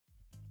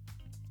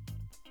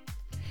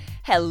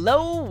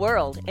Hello,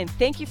 world, and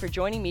thank you for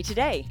joining me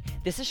today.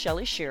 This is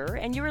Shelly Shearer,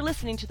 and you are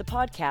listening to the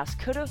podcast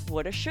Coulda,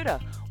 Woulda, Shoulda,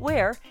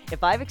 where,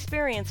 if I've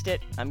experienced it,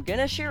 I'm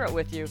gonna share it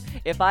with you.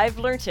 If I've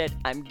learnt it,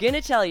 I'm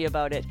gonna tell you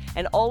about it,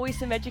 and always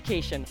some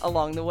education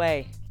along the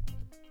way.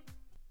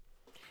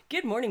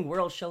 Good morning,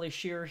 world. Shelly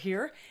Shearer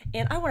here,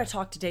 and I want to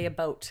talk today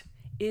about,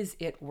 is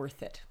it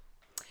worth it?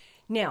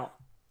 Now,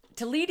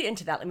 to lead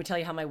into that, let me tell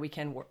you how my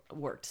weekend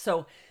worked.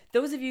 So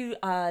those of you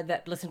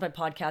that listen to my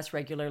podcast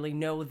regularly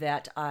know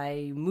that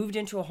I moved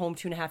into a home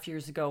 2.5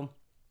 years ago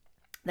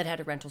that had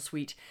a rental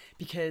suite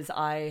because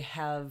I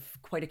have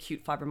quite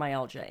acute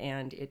fibromyalgia,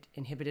 and it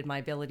inhibited my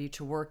ability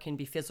to work and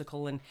be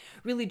physical and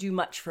really do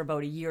much for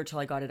about a year till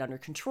I got it under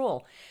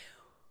control.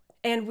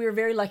 And we're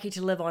very lucky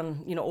to live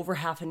on, over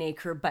half an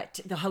acre, but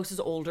the house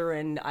is older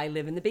and I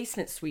live in the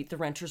basement suite. The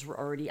renters were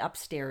already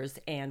upstairs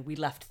and we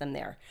left them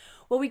there.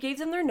 Well, we gave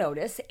them their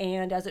notice,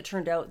 and as it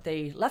turned out,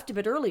 they left a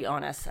bit early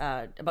on us,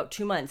 about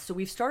 2 months. So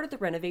we've started the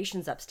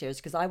renovations upstairs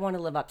because I want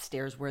to live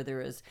upstairs where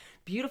there is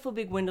beautiful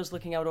big windows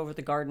looking out over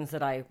the gardens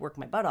that I work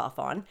my butt off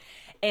on,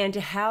 and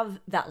to have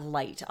that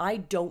light. I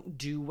don't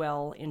do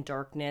well in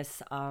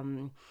darkness.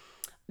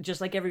 Just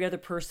like every other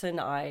person,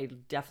 I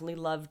definitely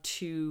love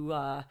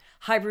to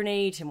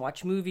hibernate and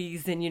watch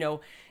movies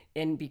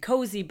and be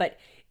cozy. But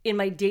in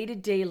my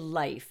day-to-day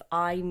life,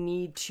 I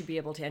need to be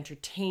able to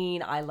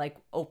entertain. I like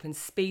open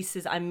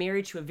spaces. I'm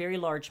married to a very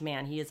large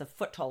man. He is a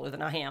foot taller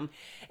than I am.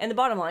 And the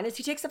bottom line is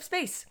he takes up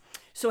space.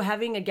 So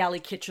having a galley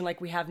kitchen like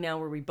we have now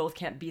where we both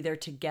can't be there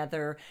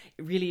together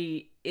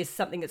really is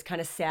something that's kind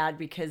of sad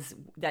because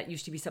that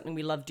used to be something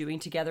we loved doing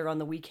together on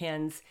the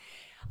weekends.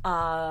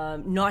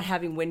 Not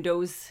having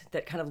windows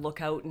that kind of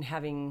look out and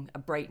having a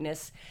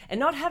brightness, and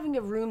not having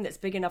a room that's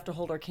big enough to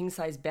hold our king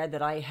size bed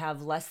that I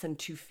have less than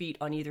 2 feet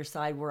on either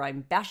side where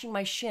I'm bashing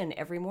my shin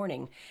every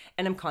morning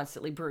and I'm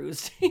constantly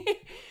bruised.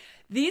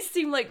 These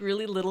seem like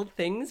really little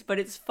things, but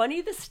it's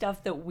funny the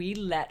stuff that we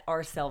let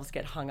ourselves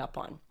get hung up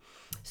on.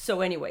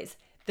 So anyways,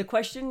 the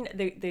question,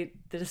 the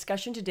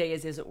discussion today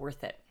is it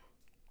worth it?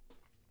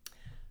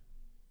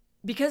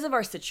 Because of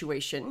our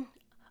situation,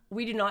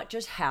 we do not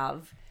just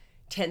have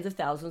tens of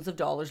thousands of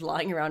dollars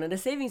lying around in a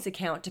savings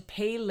account to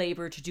pay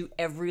labor to do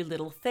every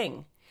little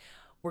thing.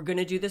 We're going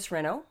to do this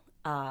reno.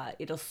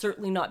 It'll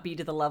certainly not be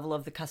to the level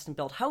of the custom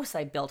built house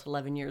I built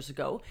 11 years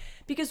ago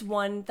because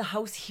one, the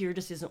house here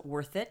just isn't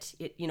worth it.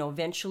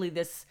 Eventually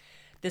this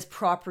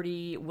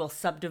property will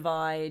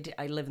subdivide.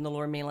 I live in the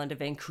Lower Mainland of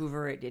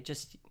Vancouver.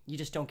 You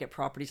just don't get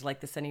properties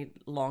like this any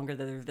longer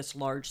that are this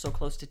large, so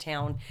close to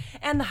town.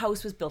 And the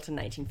house was built in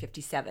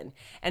 1957.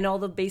 And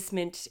although the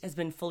basement has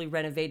been fully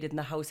renovated and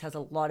the house has a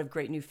lot of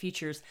great new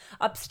features,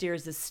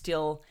 upstairs is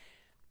still,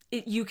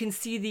 you can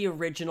see the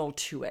original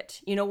to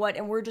it. You know what?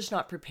 And we're just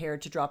not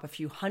prepared to drop a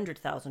few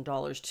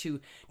 $100,000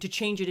 to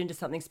change it into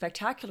something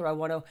spectacular. I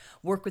want to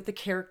work with the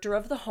character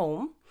of the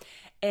home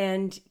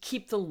and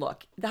keep the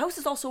look. The house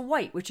is also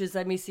white, which is,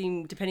 that may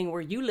seem, depending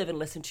where you live and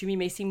listen to me,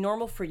 may seem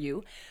normal for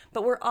you.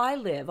 But where I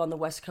live on the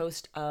west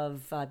coast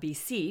of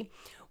BC,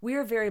 we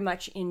are very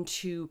much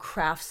into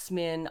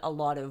craftsmen, a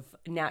lot of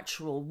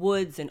natural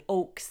woods and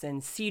oaks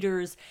and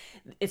cedars.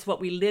 It's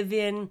what we live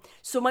in.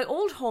 So my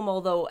old home,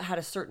 although had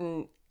a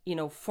certain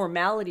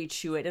formality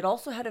to it, it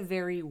also had a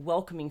very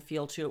welcoming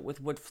feel to it with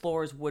wood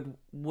floors,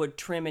 wood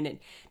trim, and a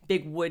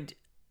big wood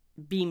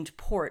beamed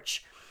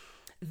porch.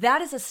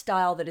 That is a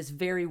style that is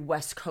very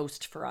West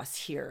Coast for us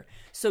here.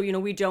 So,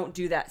 we don't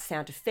do that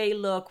Santa Fe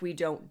look. We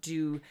don't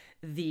do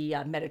the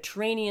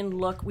Mediterranean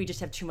look. We just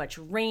have too much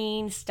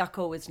rain.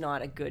 Stucco is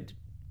not a good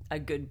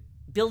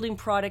building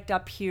product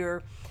up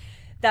here.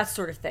 That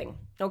sort of thing.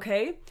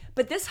 Okay?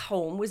 But this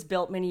home was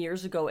built many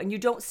years ago, and you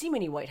don't see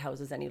many white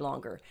houses any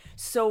longer.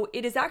 So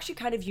it is actually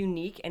kind of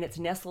unique, and it's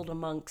nestled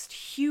amongst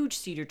huge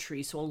cedar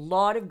trees. So a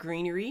lot of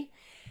greenery,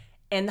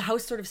 and the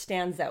house sort of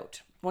stands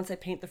out. Once I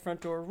paint the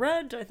front door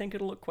red, I think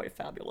it'll look quite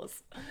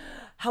fabulous.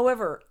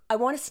 However, I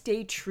want to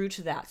stay true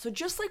to that. So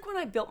just like when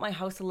I built my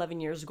house 11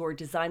 years ago or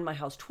designed my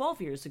house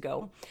 12 years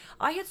ago,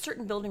 I had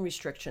certain building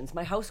restrictions.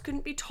 My house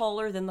couldn't be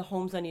taller than the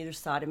homes on either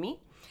side of me.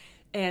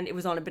 And it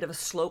was on a bit of a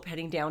slope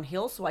heading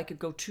downhill, so I could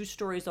go 2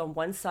 stories on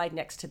one side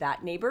next to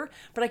that neighbor,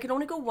 but I could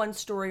only go 1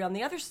 story on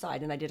the other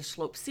side, and I did a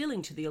slope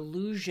ceiling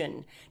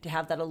to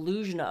have that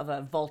illusion of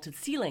a vaulted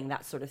ceiling,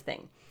 that sort of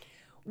thing.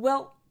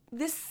 Well,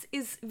 this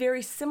is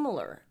very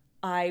similar.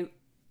 I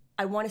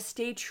want to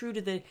stay true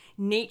to the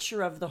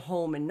nature of the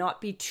home and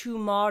not be too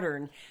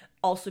modern,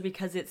 also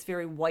because it's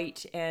very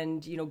white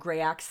and, gray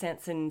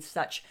accents and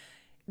such.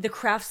 The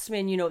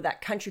craftsman,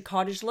 that country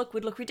cottage look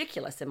would look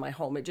ridiculous in my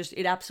home.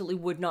 It absolutely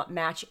would not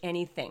match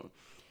anything.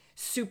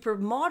 Super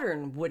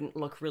modern wouldn't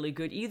look really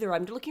good either.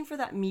 I'm looking for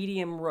that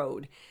medium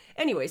road.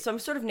 Anyway, so I'm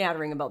sort of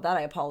nattering about that.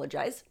 I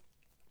apologize.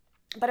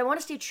 But I want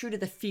to stay true to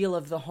the feel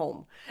of the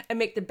home and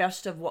make the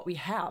best of what we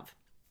have.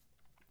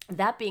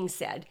 That being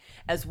said,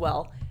 as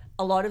well,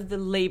 a lot of the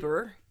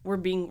labor we're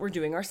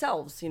doing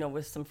ourselves,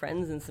 with some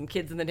friends and some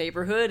kids in the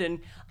neighborhood,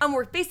 and I'm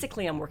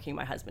working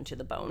my husband to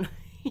the bone.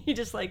 he's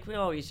just like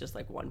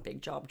one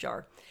big job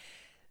jar.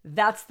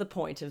 That's the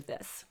point of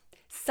this.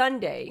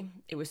 Sunday,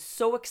 it was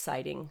so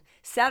exciting.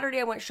 Saturday,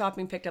 I went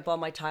shopping, picked up all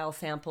my tile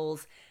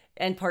samples,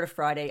 and part of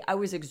Friday, I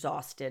was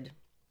exhausted.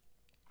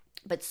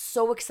 But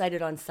so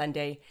excited on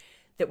Sunday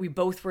that we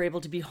both were able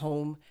to be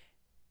home,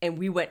 and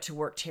we went to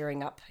work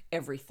tearing up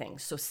everything.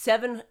 So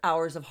 7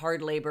 hours of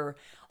hard labor.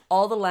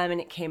 All the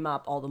laminate came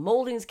up, all the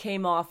moldings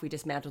came off. We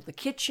dismantled the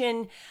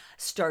kitchen,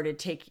 started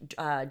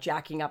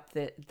jacking up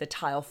the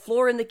tile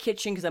floor in the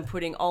kitchen because I'm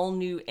putting all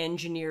new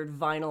engineered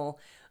vinyl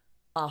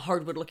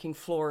hardwood looking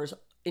floors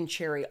in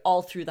cherry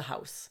all through the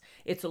house.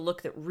 It's a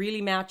look that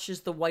really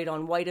matches the white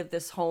on white of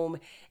this home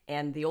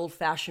and the old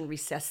fashioned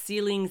recessed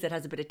ceilings that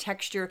has a bit of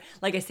texture.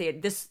 Like I say,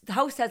 this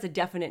house has a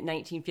definite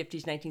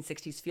 1950s,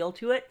 1960s feel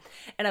to it.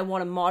 And I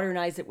want to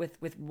modernize it with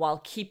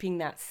while keeping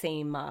that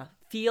same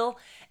feel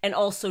and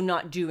also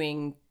not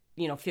doing,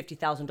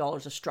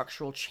 $50,000 of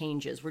structural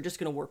changes. We're just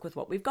going to work with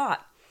what we've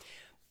got.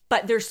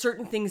 But there's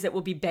certain things that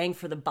will be bang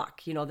for the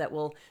buck, that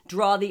will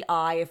draw the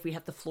eye if we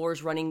have the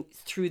floors running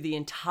through the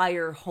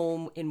entire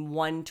home in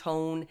one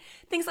tone,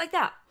 things like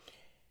that.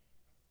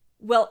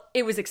 Well,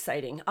 it was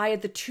exciting. I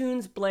had the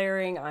tunes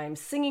blaring. I'm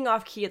singing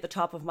off key at the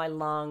top of my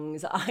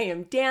lungs. I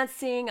am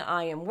dancing.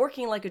 I am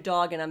working like a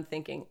dog. And I'm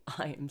thinking,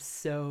 I am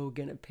so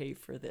going to pay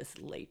for this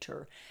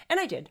later. And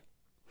I did.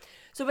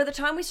 So by the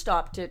time we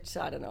stopped at,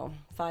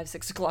 5,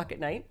 6 o'clock at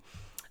night,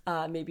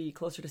 maybe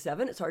closer to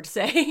 7, it's hard to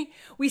say.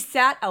 We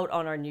sat out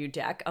on our new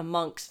deck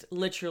amongst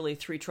literally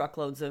 3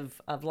 truckloads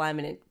of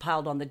laminate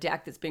piled on the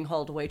deck that's being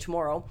hauled away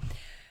tomorrow.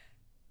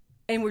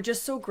 And we're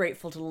just so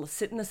grateful to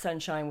sit in the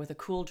sunshine with a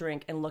cool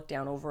drink and look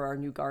down over our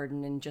new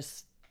garden. And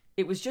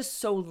it was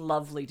just so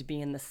lovely to be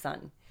in the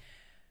sun.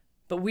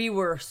 But we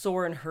were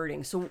sore and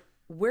hurting. So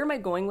where am I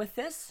going with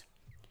this?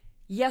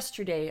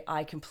 Yesterday,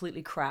 I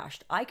completely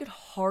crashed. I could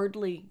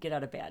hardly get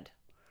out of bed.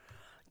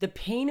 The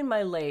pain in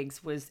my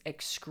legs was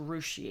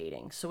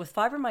excruciating. So with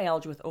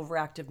fibromyalgia, with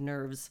overactive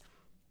nerves,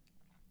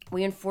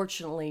 we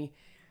unfortunately,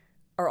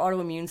 our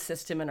autoimmune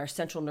system and our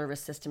central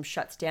nervous system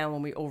shuts down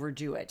when we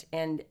overdo it.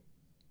 And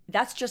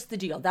that's just the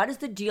deal. That is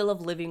the deal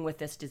of living with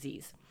this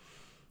disease.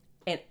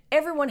 And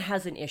everyone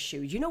has an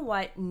issue. You know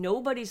what?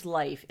 Nobody's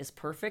life is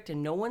perfect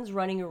and no one's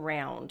running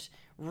around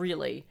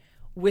really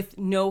with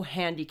no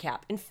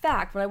handicap. In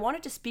fact, when I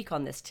wanted to speak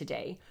on this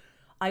today,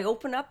 I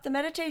open up the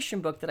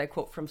meditation book that I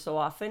quote from so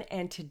often,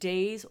 and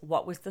today's,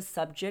 what was the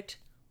subject?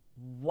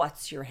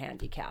 What's your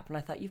handicap? And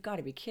I thought, you've got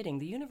to be kidding.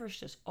 The universe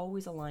just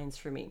always aligns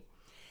for me.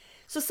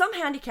 So some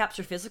handicaps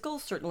are physical,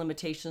 certain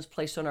limitations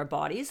placed on our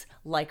bodies,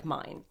 like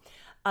mine.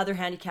 Other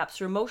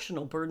handicaps are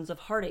emotional, burdens of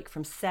heartache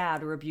from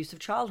sad or abusive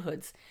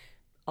childhoods.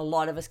 A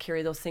lot of us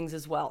carry those things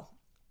as well.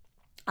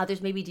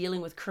 Others may be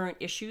dealing with current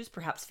issues,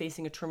 perhaps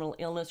facing a terminal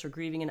illness or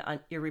grieving an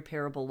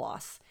irreparable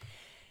loss.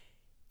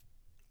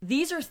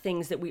 These are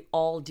things that we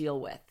all deal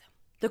with.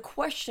 The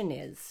question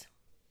is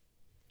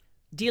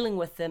dealing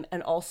with them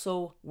and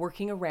also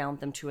working around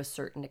them to a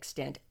certain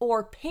extent,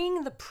 or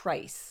paying the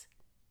price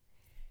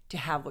to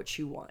have what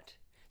you want.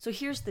 So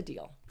here's the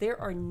deal. There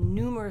are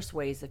numerous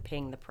ways of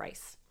paying the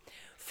price.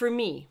 For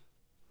me,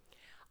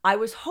 I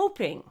was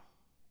hoping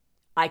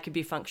I could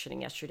be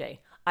functioning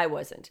yesterday. I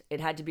wasn't. It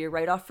had to be a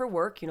write-off for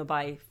work.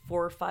 By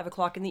 4 or 5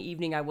 o'clock in the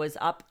evening, I was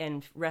up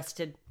and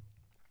rested.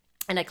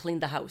 And I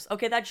cleaned the house.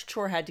 Okay, that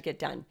chore had to get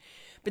done.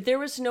 But there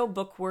was no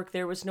book work.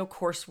 There was no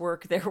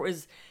coursework.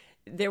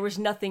 There was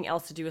nothing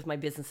else to do with my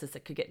businesses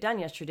that could get done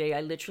yesterday. I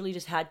literally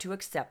just had to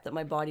accept that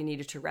my body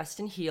needed to rest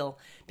and heal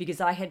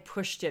because I had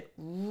pushed it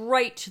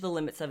right to the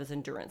limits of its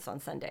endurance on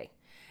Sunday.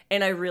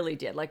 And I really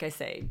did. Like I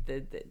say,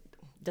 it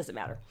doesn't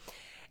matter.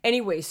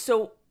 Anyway,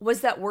 so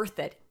was that worth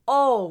it?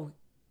 Oh,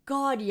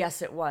 God,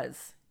 yes, it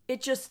was.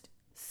 It just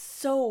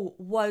so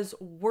was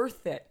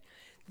worth it.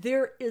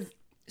 There is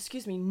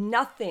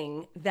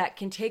nothing that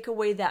can take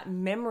away that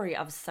memory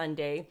of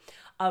Sunday,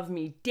 of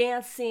me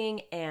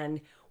dancing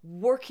and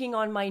working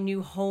on my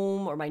new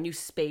home or my new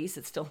space.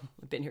 It's still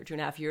been here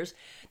 2.5 years.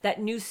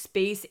 That new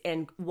space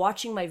and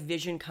watching my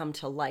vision come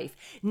to life.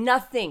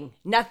 Nothing.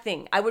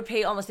 I would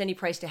pay almost any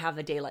price to have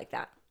a day like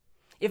that.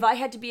 If I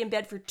had to be in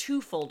bed for 2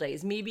 full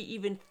days, maybe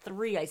even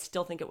 3, I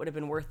still think it would have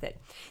been worth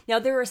it. Now,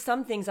 there are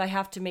some things I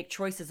have to make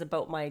choices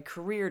about my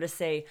career to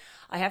say,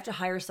 I have to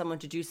hire someone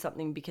to do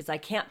something because I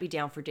can't be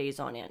down for days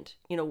on end.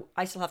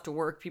 I still have to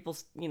work. People,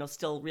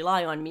 still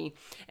rely on me,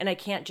 and I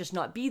can't just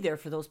not be there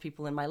for those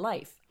people in my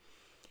life.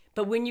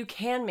 But when you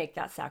can make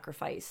that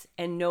sacrifice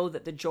and know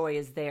that the joy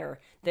is there,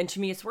 then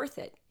to me, it's worth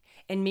it.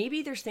 And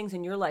maybe there's things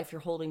in your life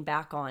you're holding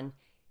back on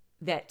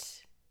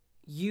that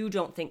you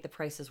don't think the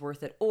price is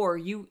worth it, or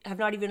you have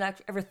not even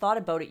ever thought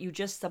about it. You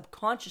just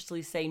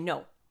subconsciously say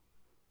no.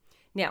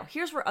 Now,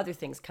 here's where other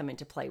things come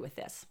into play with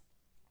this.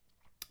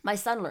 My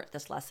son learned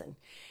this lesson.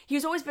 He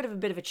was always a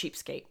bit of a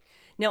cheapskate.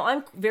 Now,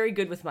 I'm very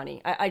good with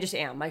money. I just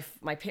am.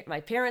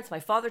 My parents, my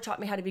father taught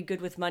me how to be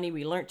good with money.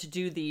 We learned to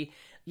do the,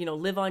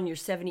 live on your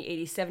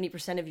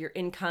 70% of your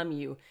income.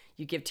 You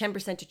give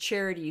 10% to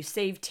charity, you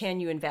save 10,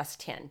 you invest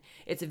 10.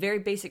 It's a very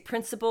basic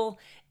principle.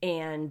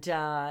 And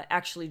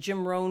actually,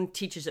 Jim Rohn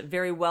teaches it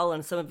very well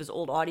in some of his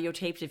old audio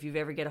tapes. If you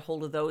ever get a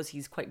hold of those,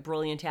 he's quite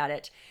brilliant at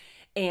it.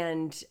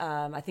 And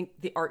I think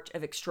The Art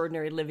of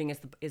Extraordinary Living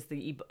is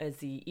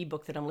the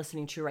ebook that I'm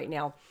listening to right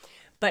now.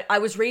 But I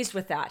was raised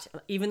with that.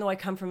 Even though I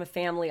come from a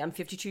family, I'm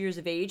 52 years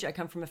of age. I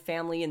come from a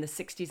family in the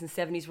 60s and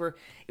 70s where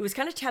it was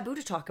kind of taboo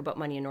to talk about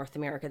money in North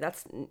America.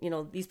 That's,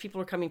 these people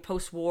are coming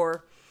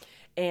post-war,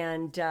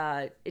 and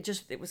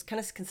it was kind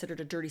of considered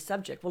a dirty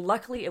subject. Well,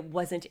 luckily it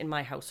wasn't in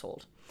my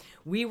household.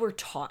 We were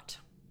taught,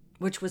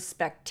 which was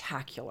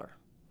spectacular.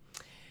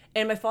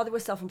 And my father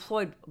was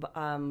self-employed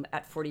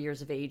at 40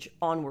 years of age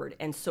onward.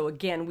 And so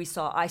again,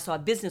 I saw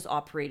business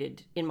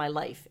operated in my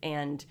life,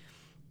 and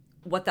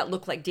what that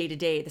looked like day to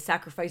day, the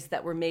sacrifices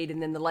that were made,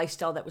 and then the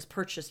lifestyle that was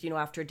purchased,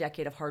 after a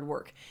decade of hard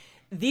work.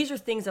 These are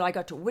things that I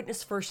got to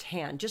witness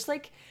firsthand. Just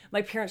like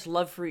my parents'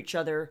 love for each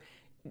other,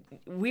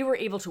 we were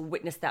able to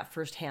witness that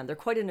firsthand. They're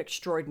quite an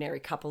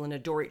extraordinary couple and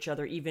adore each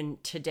other even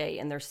today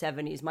in their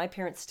 70s. My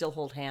parents still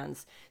hold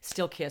hands,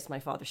 still kiss. My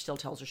father still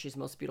tells her she's the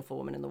most beautiful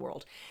woman in the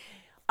world.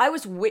 I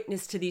was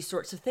witness to these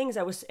sorts of things.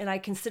 And I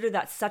consider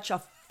that such a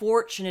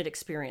fortunate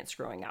experience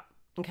growing up.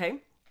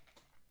 Okay?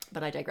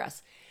 But I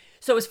digress.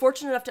 So I was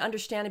fortunate enough to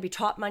understand and be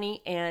taught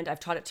money, and I've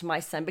taught it to my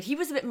son, but he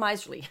was a bit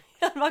miserly.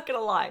 I'm not going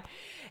to lie.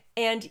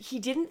 And he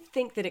didn't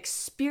think that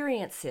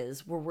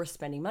experiences were worth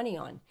spending money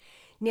on.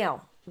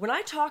 Now, when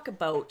I talk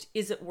about,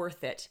 is it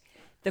worth it?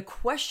 The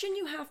question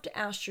you have to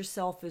ask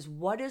yourself is,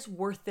 what is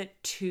worth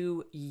it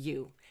to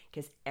you?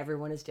 Because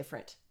everyone is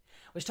different.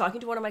 I was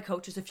talking to one of my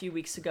coaches a few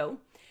weeks ago,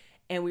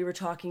 and we were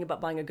talking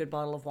about buying a good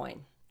bottle of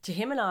wine. To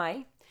him and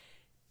I,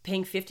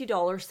 paying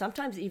 $50,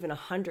 sometimes even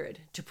 $100,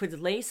 to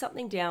lay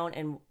something down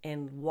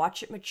and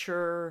watch it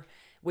mature,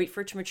 wait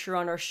for it to mature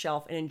on our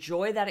shelf, and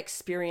enjoy that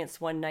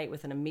experience one night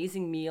with an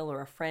amazing meal or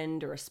a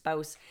friend or a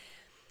spouse.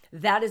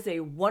 That is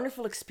a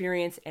wonderful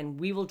experience, and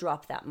we will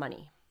drop that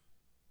money.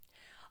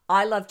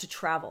 I love to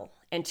travel,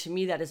 and to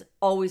me that is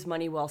always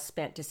money well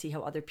spent, to see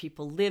how other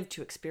people live,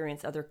 to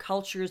experience other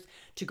cultures,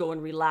 to go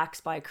and relax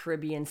by a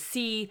Caribbean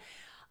sea.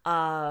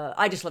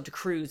 I just love to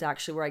cruise,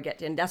 actually, where I get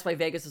to, and that's why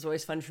Vegas is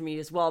always fun for me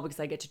as well, because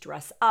I get to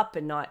dress up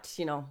and not,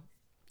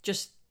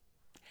 just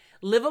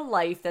live a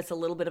life that's a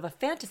little bit of a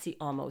fantasy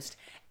almost.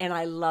 And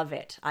I love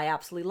it. I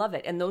absolutely love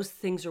it. And those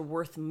things are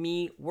worth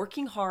me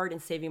working hard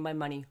and saving my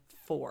money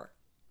for.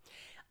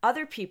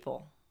 Other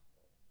people,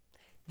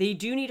 they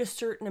do need a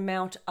certain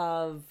amount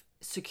of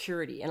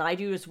security, and I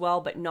do as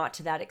well, but not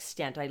to that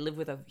extent. I live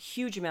with a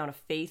huge amount of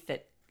faith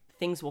that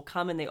things will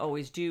come, and they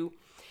always do.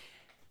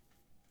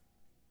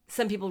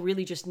 Some people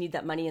really just need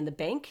that money in the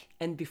bank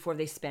and before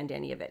they spend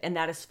any of it. And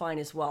that is fine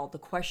as well. The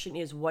question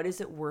is, what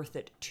is it worth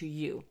it to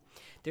you?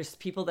 There's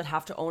people that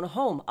have to own a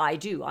home. I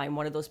do. I'm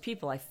one of those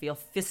people. I feel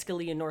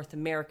fiscally in North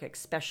America,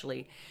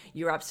 especially,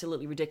 you're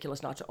absolutely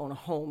ridiculous not to own a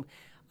home.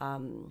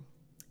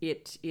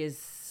 It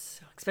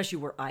is, especially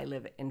where I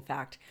live, in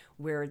fact,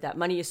 where that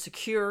money is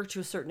secure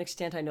to a certain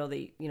extent. I know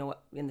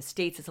in the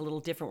States, it's a little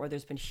different, where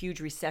there's been huge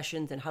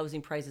recessions and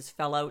housing prices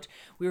fell out.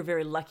 We were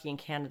very lucky in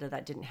Canada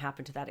that didn't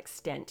happen to that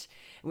extent.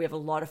 And we have a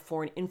lot of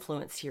foreign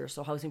influence here,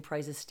 so housing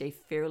prices stay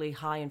fairly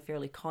high and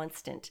fairly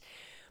constant.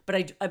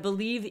 But I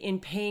believe in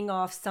paying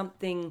off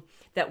something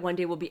that one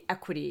day will be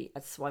equity.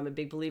 That's why I'm a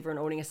big believer in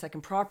owning a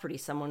second property.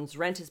 Someone's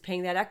rent is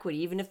paying that equity.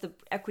 Even if the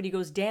equity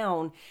goes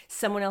down,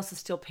 someone else has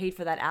still paid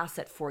for that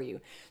asset for you.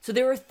 So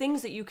there are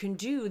things that you can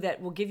do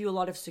that will give you a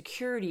lot of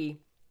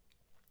security,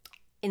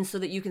 and so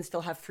that you can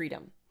still have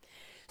freedom.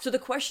 So the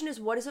question is,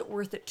 what is it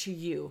worth it to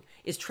you?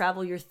 Is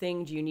travel your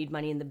thing? Do you need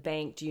money in the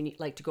bank? Do you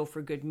like to go for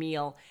a good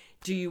meal?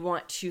 Do you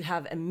want to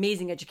have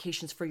amazing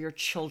educations for your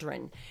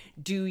children?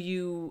 Do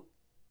you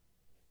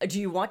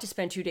want to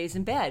spend 2 days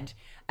in bed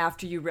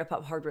after you rip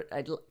up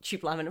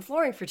cheap laminate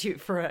flooring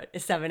for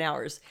 7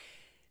 hours?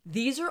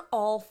 These are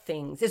all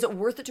things. Is it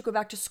worth it to go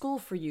back to school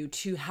for you,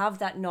 to have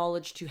that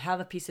knowledge, to have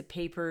a piece of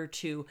paper,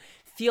 to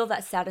feel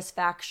that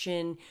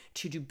satisfaction,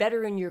 to do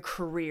better in your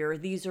career?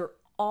 These are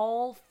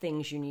all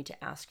things you need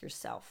to ask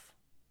yourself.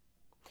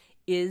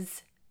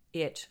 Is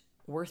it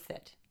worth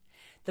it?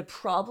 The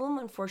problem,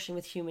 unfortunately,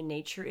 with human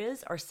nature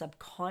is our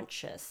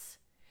subconscious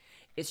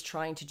is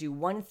trying to do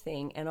one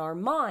thing, and our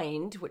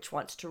mind, which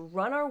wants to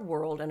run our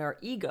world, and our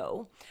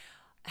ego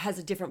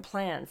has different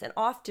plans, and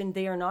often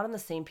they are not on the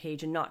same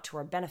page and not to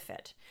our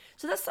benefit.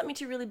 So that's something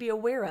to really be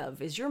aware of.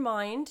 Is your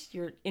mind,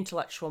 your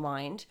intellectual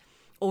mind,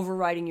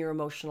 overriding your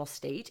emotional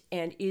state,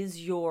 and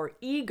is your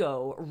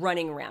ego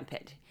running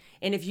rampant?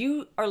 And if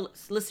you are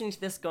listening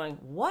to this going,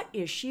 what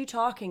is she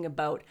talking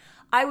about?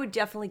 I would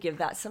definitely give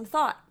that some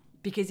thought,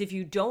 because if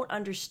you don't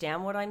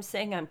understand what I'm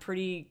saying, I'm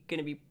going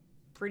to be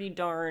pretty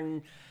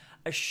darn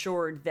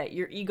assured that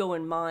your ego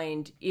and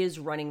mind is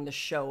running the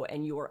show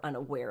and you are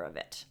unaware of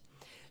it.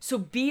 So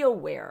be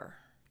aware.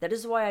 That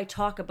is why I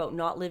talk about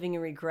not living in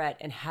regret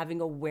and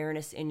having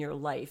awareness in your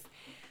life.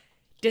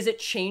 Does it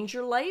change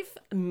your life?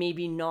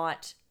 Maybe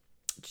not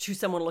to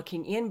someone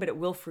looking in, but it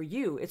will for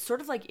you. It's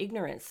sort of like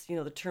ignorance.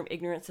 The term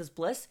ignorance is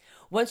bliss.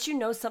 Once you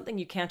know something,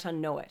 you can't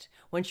unknow it.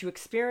 Once you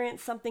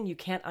experience something, you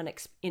can't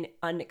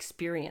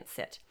unexperience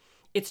it.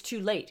 it's too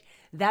late.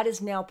 That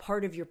is now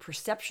part of your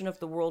perception of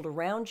the world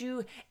around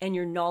you and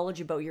your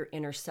knowledge about your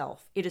inner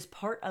self. It is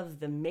part of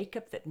the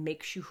makeup that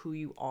makes you who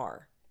you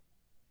are.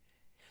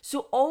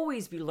 So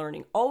always be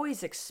learning,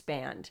 always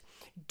expand.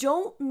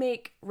 Don't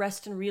make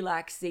rest and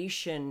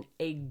relaxation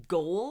a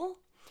goal.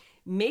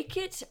 Make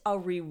it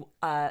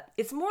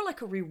it's more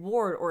like a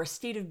reward or a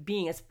state of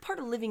being. It's part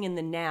of living in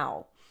the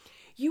now.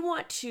 You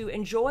want to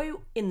enjoy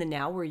in the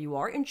now where you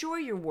are. Enjoy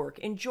your work.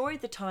 Enjoy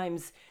the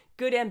times,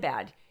 good and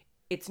bad.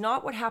 It's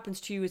not what happens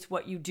to you, it's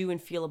what you do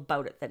and feel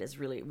about it that is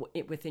really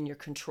within your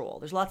control.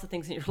 There's lots of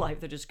things in your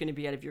life that are just going to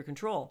be out of your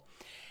control.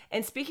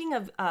 And speaking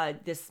of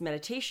this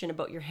meditation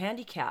about your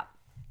handicap,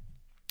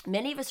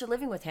 many of us are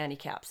living with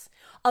handicaps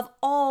of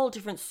all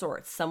different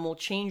sorts. Some will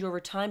change over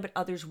time, but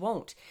others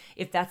won't.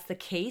 If that's the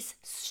case,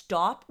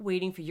 stop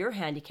waiting for your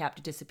handicap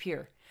to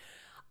disappear.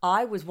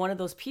 I was one of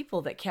those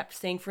people that kept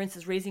saying, for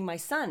instance, raising my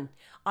son,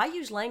 I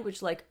use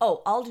language like,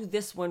 oh, I'll do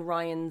this when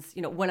Ryan's,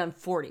 when I'm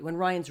 40, when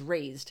Ryan's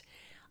raised.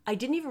 I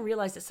didn't even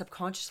realize that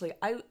subconsciously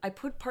I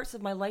put parts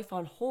of my life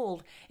on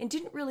hold and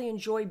didn't really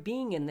enjoy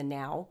being in the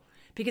now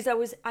because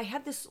I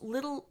had this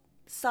little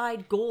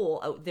side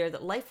goal out there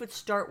that life would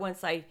start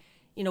once I,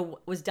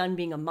 was done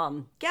being a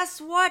mom.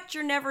 Guess what?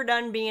 You're never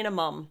done being a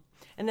mom.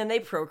 And then they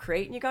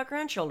procreate and you got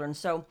grandchildren.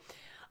 So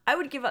I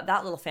would give up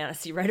that little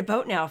fantasy right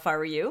about now if I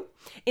were you.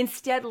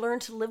 Instead, learn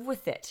to live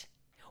with it.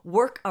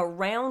 Work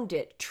around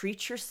it.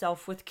 Treat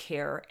yourself with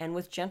care and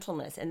with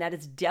gentleness. And that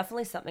is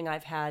definitely something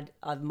I've had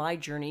of my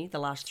journey the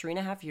last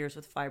 3.5 years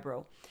with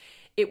fibro.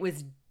 It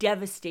was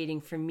devastating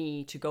for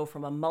me to go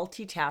from a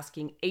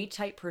multitasking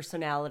A-type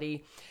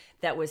personality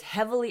that was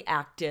heavily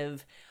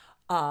active,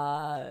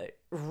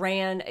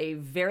 ran a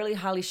very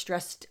highly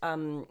stressed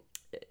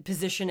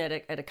position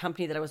at a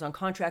company that I was on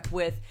contract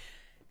with,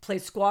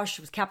 played squash,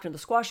 was captain of the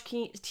squash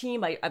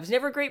team. I was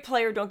never a great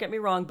player, don't get me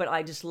wrong, but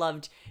I just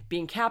loved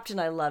being captain.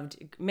 I loved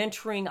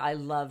mentoring. I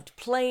loved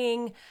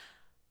playing.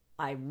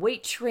 I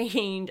weight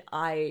trained.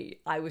 I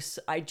was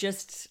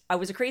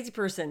a crazy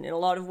person in a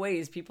lot of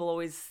ways. People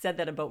always said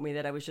that about me,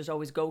 that I was just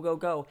always go, go,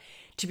 go.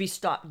 To be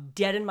stopped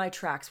dead in my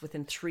tracks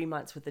within 3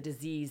 months with a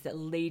disease that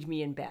laid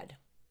me in bed.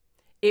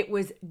 It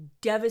was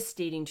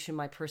devastating to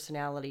my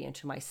personality and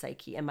to my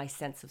psyche and my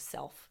sense of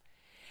self.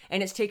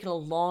 And it's taken a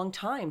long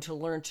time to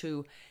learn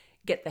to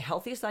get the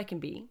healthiest I can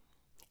be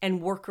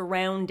and work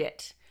around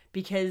it.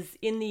 Because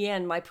in the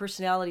end, my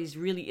personality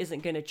really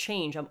isn't going to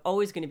change. I'm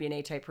always going to be an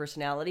A-type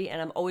personality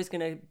and I'm always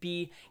going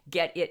to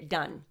get it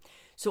done.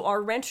 So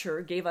our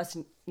renter gave us,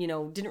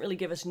 didn't really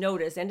give us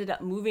notice, ended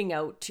up moving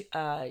out,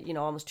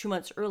 almost 2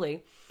 months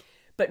early,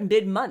 but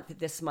mid-month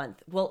this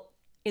month. Well,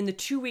 in the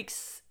 2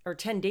 weeks or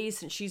 10 days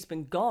since she's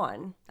been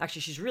gone,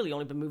 actually, she's really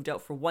only been moved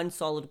out for 1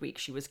 solid week.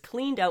 She was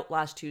cleaned out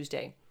last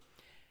Tuesday.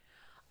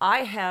 I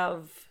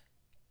have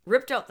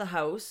ripped out the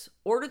house,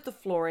 ordered the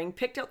flooring,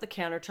 picked out the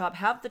countertop,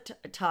 have the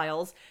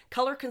tiles,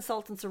 color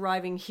consultants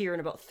arriving here in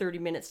about 30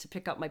 minutes to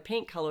pick up my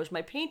paint colors.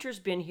 My painter's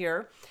been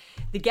here,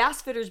 the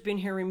gas fitter's been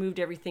here, removed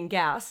everything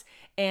gas,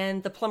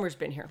 and the plumber's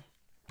been here.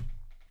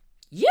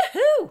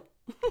 Yahoo!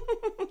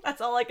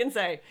 That's all I can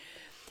say.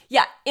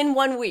 Yeah, in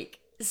 1 week.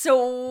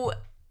 So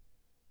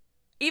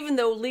even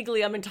though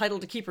legally I'm entitled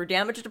to keep her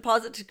damage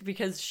deposit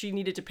because she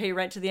needed to pay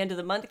rent to the end of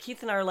the month,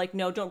 Keith and I are like,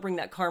 no, don't bring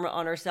that karma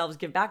on ourselves.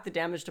 Give back the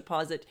damage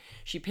deposit.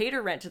 She paid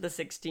her rent to the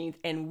 16th,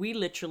 and we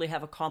literally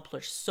have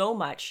accomplished so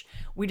much.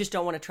 We just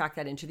don't want to track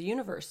that into the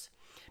universe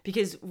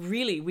because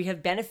really we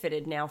have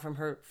benefited now from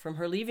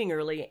her leaving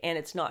early, and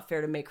it's not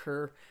fair to make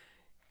her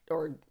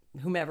or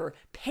whomever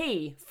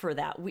pay for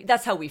that.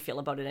 That's how we feel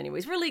about it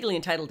anyways. We're legally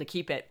entitled to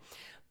keep it.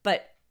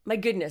 But my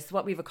goodness,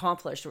 what we've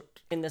accomplished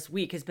in this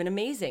week has been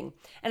amazing.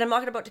 And I'm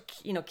not about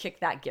to,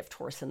 kick that gift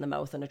horse in the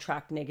mouth and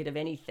attract negative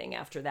anything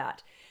after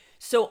that.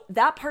 So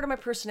that part of my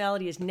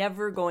personality is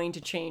never going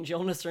to change,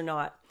 illness or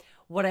not.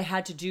 What I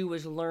had to do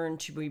was learn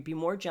to be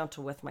more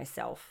gentle with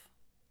myself.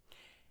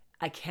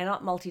 I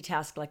cannot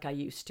multitask like I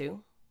used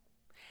to.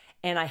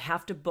 And I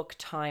have to book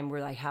time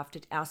where I have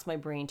to ask my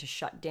brain to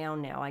shut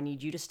down now. I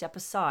need you to step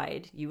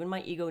aside. You and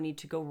my ego need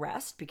to go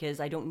rest because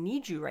I don't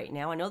need you right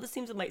now. I know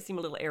it might seem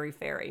a little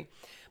airy-fairy,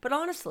 but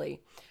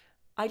honestly,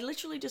 I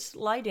literally just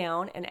lie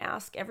down and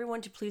ask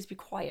everyone to please be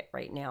quiet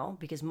right now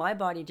because my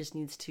body just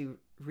needs to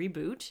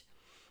reboot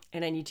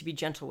and I need to be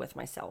gentle with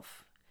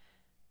myself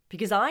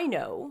because I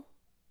know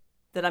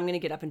that I'm going to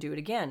get up and do it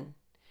again.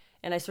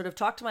 And I sort of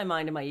talk to my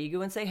mind and my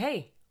ego and say,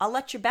 hey, I'll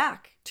let you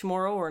back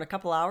tomorrow or in a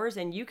couple hours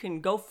and you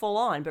can go full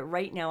on. But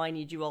right now I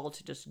need you all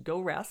to just go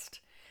rest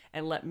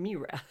and let me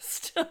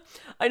rest.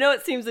 I know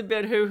it seems a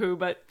bit hoo-hoo,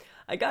 but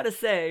I got to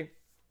say,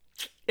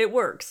 it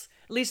works.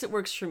 At least it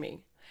works for me.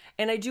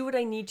 And I do what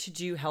I need to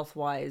do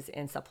health-wise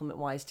and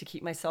supplement-wise to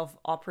keep myself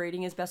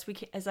operating as best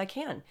as I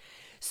can.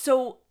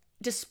 So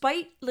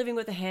despite living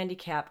with a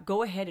handicap,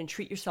 go ahead and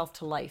treat yourself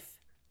to life.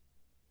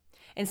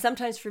 And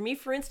sometimes for me,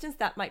 for instance,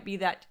 that might be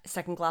that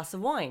second glass of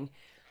wine.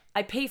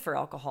 I pay for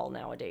alcohol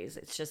nowadays.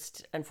 It's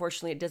just,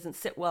 unfortunately, it doesn't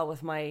sit well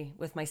with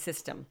my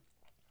system.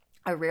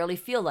 I rarely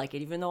feel like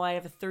it, even though I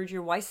have a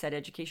third-year YSET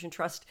Education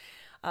Trust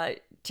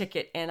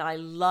ticket, and I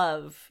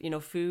love,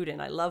 food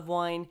and I love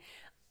wine.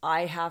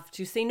 I have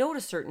to say no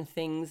to certain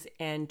things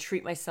and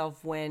treat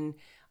myself when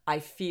I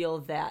feel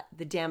that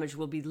the damage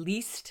will be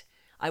least,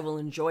 I will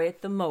enjoy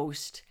it the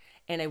most,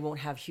 and I won't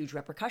have huge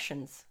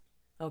repercussions.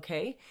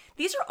 Okay?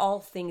 These are all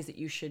things that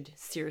you should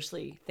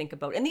seriously think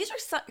about. And these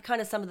are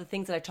kind of some of the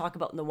things that I talk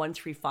about in the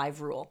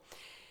 1-3-5 rule.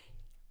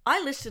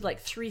 I listed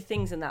like 3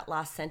 things in that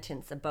last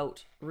sentence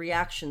about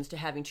reactions to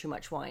having too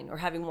much wine or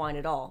having wine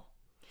at all.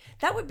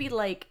 That would be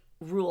like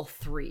rule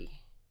 3.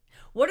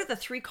 What are the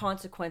 3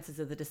 consequences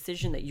of the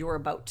decision that you're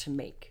about to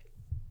make?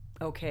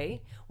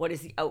 Okay? What is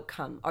the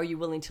outcome? Are you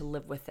willing to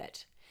live with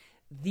it?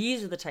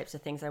 These are the types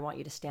of things I want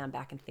you to stand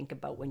back and think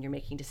about when you're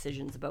making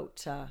decisions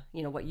about,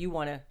 what you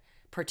want to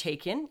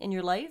partake in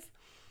your life.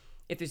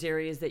 If there's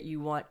areas that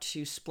you want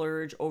to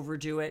splurge,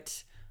 overdo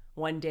it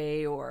one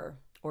day or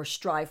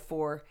strive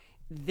for,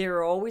 there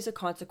are always a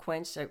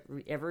consequence.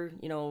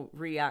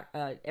 Every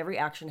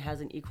action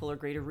has an equal or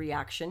greater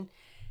reaction.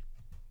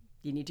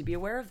 You need to be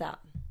aware of that.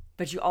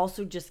 But you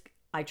also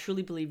I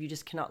truly believe you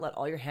just cannot let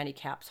all your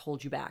handicaps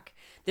hold you back.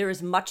 There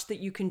is much that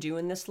you can do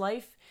in this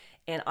life,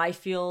 and I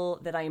feel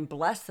that I am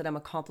blessed that I'm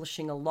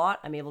accomplishing a lot.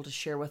 I'm able to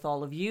share with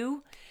all of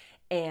you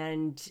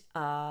and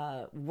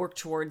work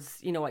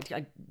towards,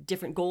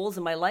 different goals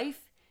in my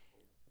life.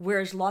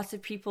 Whereas lots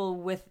of people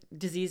with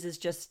diseases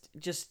just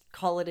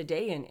call it a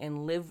day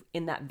and live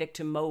in that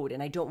victim mode.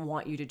 And I don't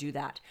want you to do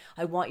that.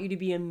 I want you to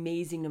be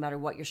amazing no matter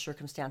what your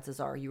circumstances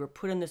are. You were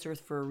put on this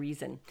earth for a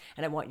reason,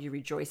 and I want you to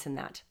rejoice in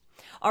that.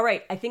 All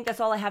right, I think that's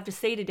all I have to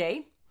say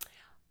today.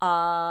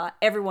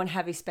 Everyone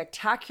have a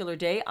spectacular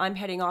day. I'm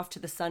heading off to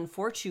the sun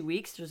for 2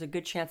 weeks. There's a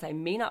good chance I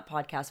may not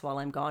podcast while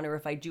I'm gone, or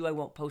if I do, I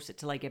won't post it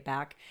till I get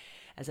back,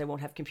 as I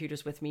won't have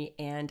computers with me,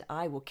 and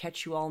I will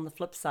catch you all on the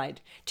flip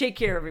side. Take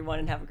care, everyone,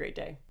 and have a great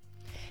day.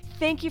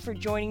 Thank you for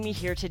joining me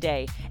here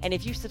today, and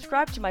if you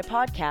subscribe to my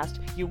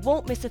podcast, you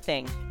won't miss a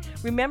thing.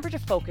 Remember to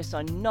focus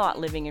on not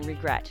living in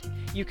regret.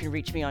 You can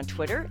reach me on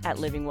Twitter at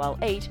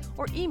livingwell8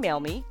 or email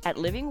me at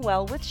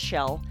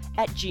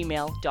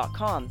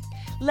livingwellwithshell@gmail.com.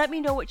 Let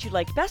me know what you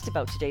liked best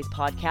about today's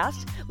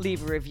podcast,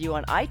 leave a review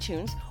on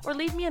iTunes, or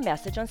leave me a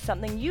message on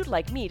something you'd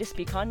like me to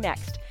speak on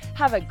next.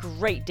 Have a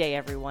great day,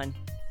 everyone.